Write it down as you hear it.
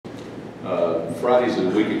Friday's a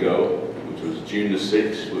week ago, which was June the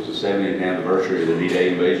 6th, was the 70th anniversary of the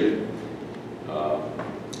D-Day invasion.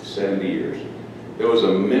 70 years. There was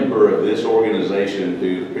a member of this organization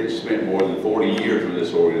who spent more than 40 years with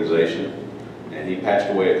this organization, and he passed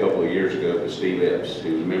away a couple of years ago, Steve Epps.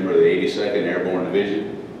 He was a member of the 82nd Airborne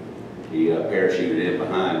Division. He parachuted in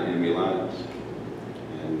behind enemy lines.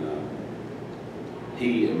 And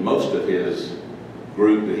he and most of his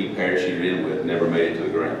group that he parachuted in with never made it to the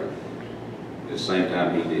ground. At the same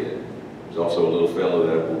time he did. There's also a little fellow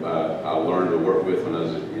that I learned to work with when I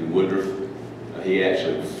was in Woodruff. He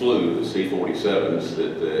actually flew the C-47s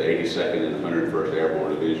that the 82nd and 101st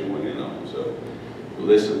Airborne Division went in on. So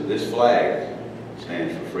listen, this flag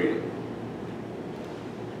stands for freedom.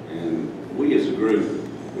 And we as a group,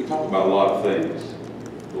 we talk about a lot of things,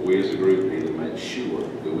 but we as a group need to make sure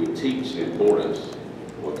that we teach the importance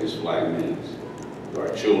of what this flag means to our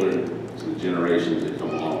children, to the generations that come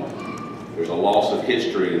along. There's a loss of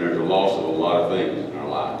history and there's a loss of a lot of things in our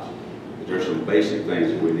lives. But there's some basic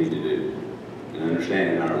things that we need to do. And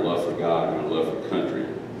understanding our love for God and our love for country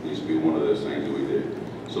needs to be one of those things that we do.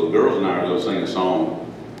 So the girls and I are going to sing a song.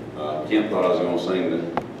 Kemp thought I was going to sing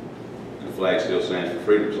the Flag Still Stands for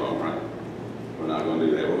Freedom song, right? We're not going to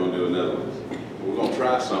do that. We're going to do another one. We're going to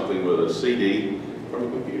try something with a CD from a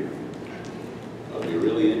computer. That'll be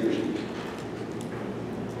really interesting.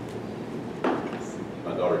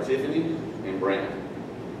 My daughter Tiffany and Brandon.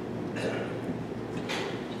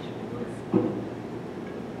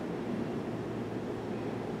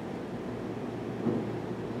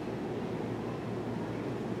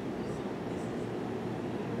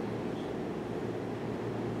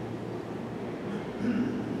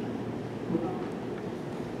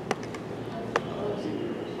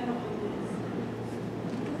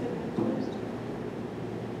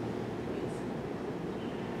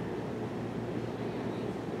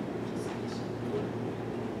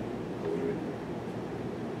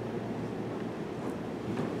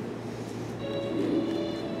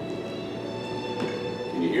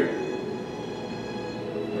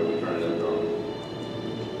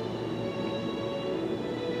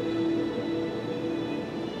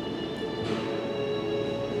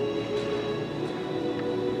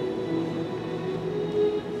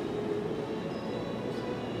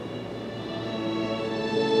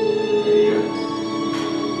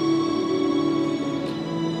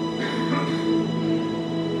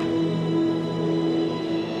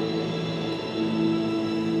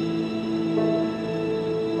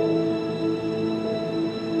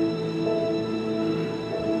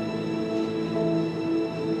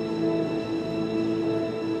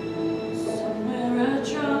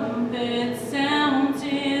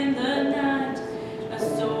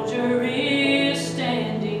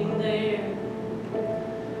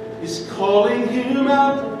 Calling him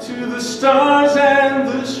out to the stars and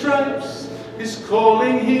the stripes, is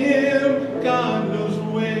calling him God knows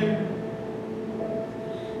where.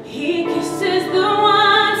 He kisses the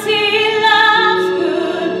ones he loves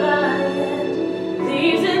goodbye and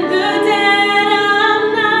leaves in the dead of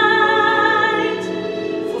night.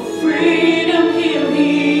 For freedom he'll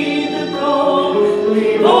heed the call,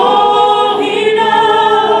 leave all he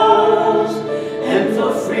knows, and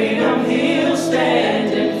for freedom he'll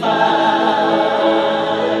stand and fight.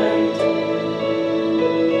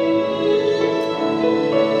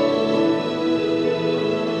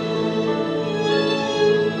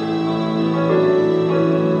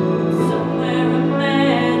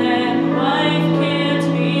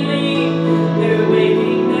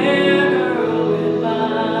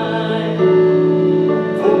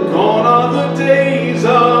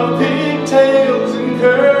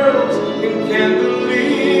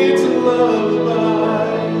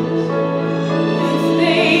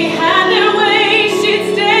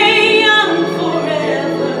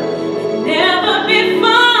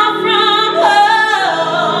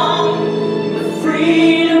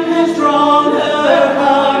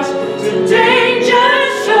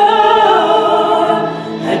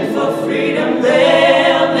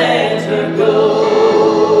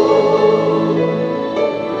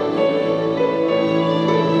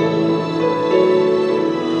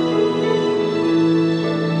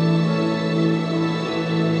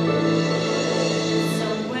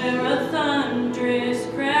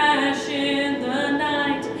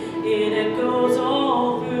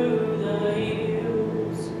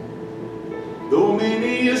 Though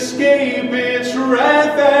many escape its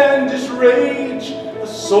wrath and its rage, a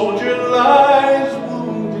soldier lies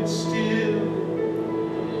wounded still.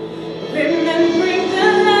 Remembering the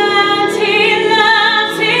land he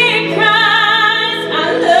loves, he cries, I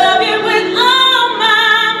love you with all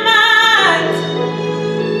my might.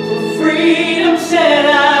 For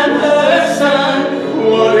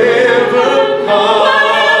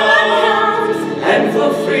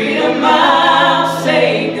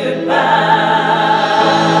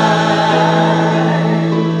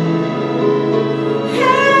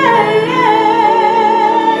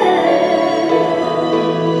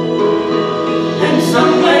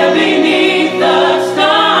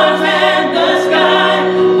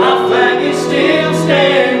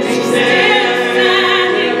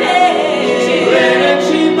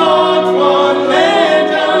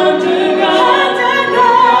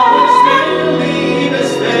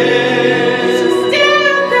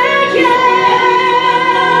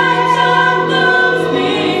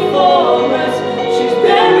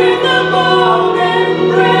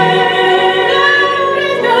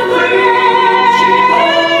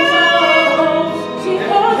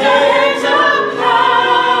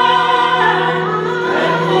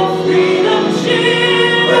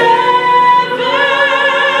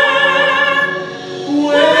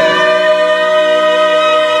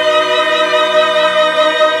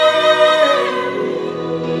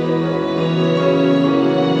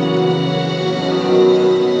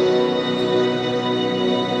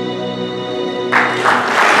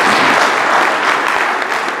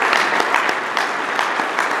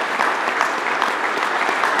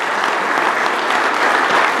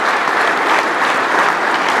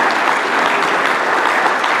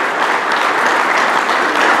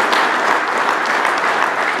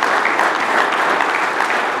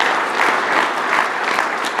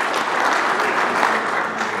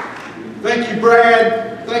Thank you,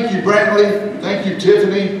 Brad. Thank you, Brantley. Thank you,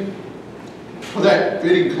 Tiffany, for that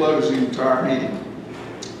fitting closing to our meeting.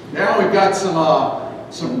 Now we've got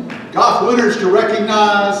some golf winners to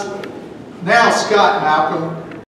recognize. Now, Scott Malcolm,